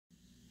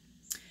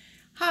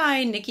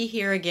Hi, Nicci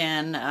here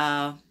again,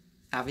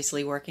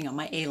 obviously working on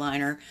my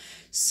A-liner.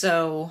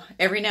 So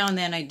every now and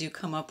then I do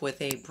come up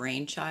with a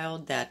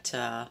brainchild that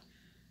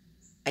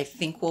I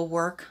think will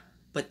work,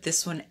 but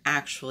this one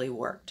actually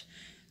worked.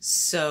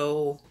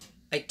 So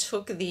I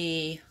took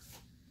the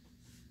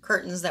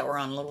curtains that were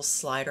on little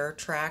slider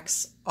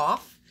tracks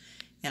off,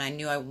 and I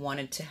knew I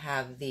wanted to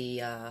have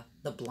the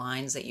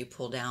blinds that you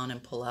pull down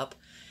and pull up,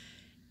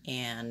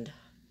 and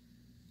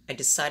I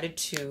decided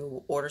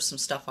to order some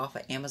stuff off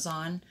of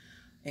Amazon,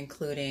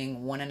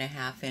 including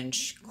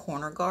 1.5-inch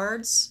corner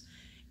guards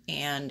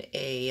and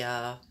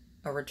a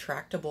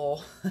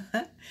retractable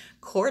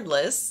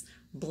cordless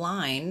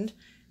blind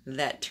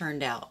that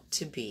turned out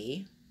to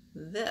be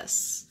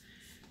this.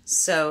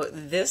 So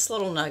this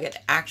little nugget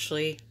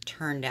actually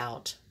turned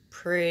out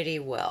pretty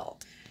well.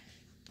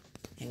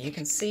 And you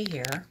can see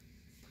here,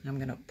 I'm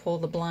going to pull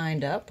the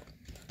blind up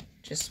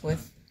just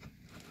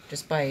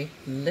by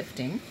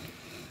lifting.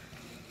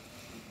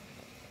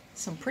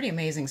 Some pretty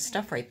amazing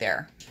stuff right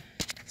there.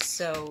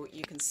 So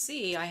you can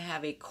see I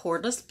have a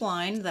cordless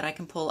blind that I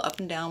can pull up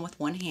and down with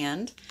one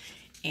hand.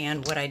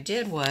 And what I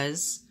did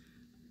was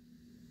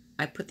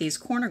I put these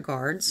corner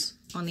guards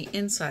on the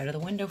inside of the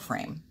window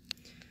frame.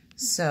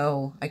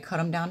 So I cut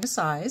them down to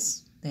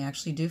size. They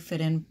actually do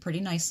fit in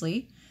pretty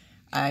nicely.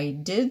 I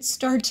did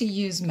start to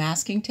use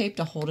masking tape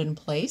to hold it in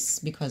place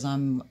because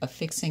I'm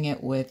affixing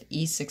it with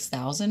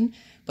E6000,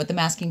 but the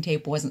masking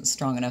tape wasn't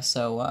strong enough,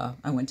 so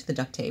I went to the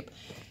duct tape.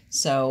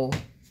 So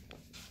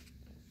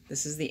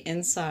this is the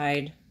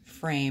inside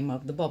frame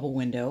of the bubble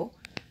window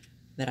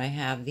that I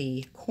have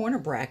the corner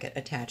bracket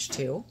attached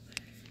to.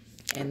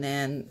 And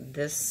then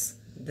this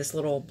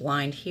little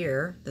blind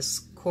here,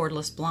 this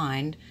cordless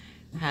blind,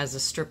 has a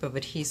strip of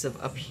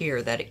adhesive up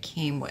here that it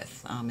came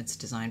with. It's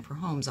designed for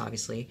homes,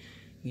 obviously.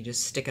 You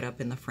just stick it up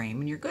in the frame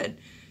and you're good.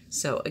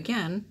 So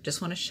again,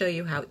 just want to show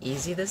you how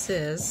easy this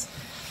is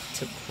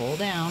to pull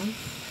down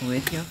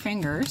with your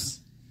fingers.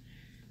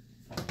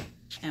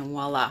 And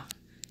voila,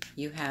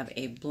 you have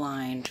a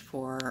blind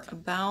for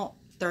about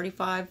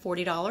 $35,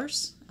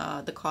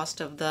 $40, the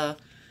cost of the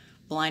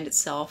blind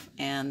itself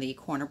and the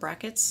corner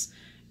brackets,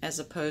 as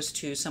opposed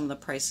to some of the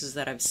prices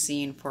that I've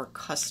seen for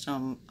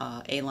custom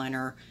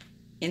A-liner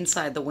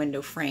inside the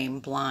window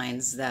frame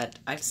blinds that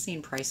I've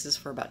seen prices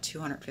for about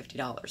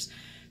 $250.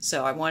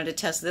 So I wanted to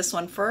test this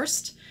one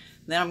first,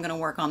 then I'm going to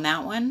work on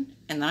that one,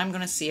 and then I'm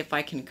going to see if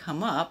I can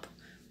come up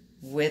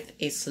with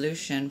a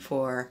solution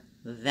for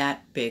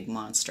that big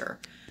monster.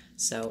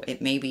 So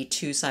it may be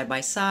two side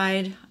by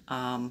side.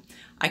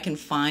 I can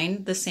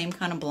find the same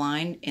kind of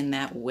blind in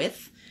that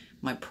width.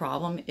 My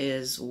problem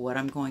is what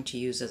I'm going to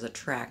use as a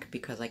track,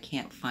 because I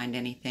can't find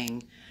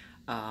anything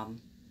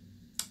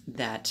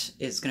that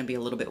is going to be a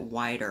little bit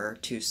wider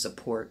to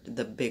support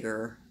the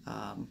bigger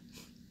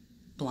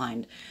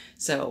blind.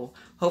 So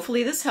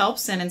hopefully this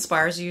helps and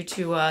inspires you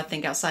to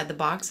think outside the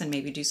box and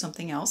maybe do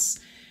something else.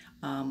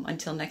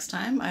 Until next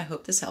time, I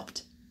hope this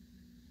helped.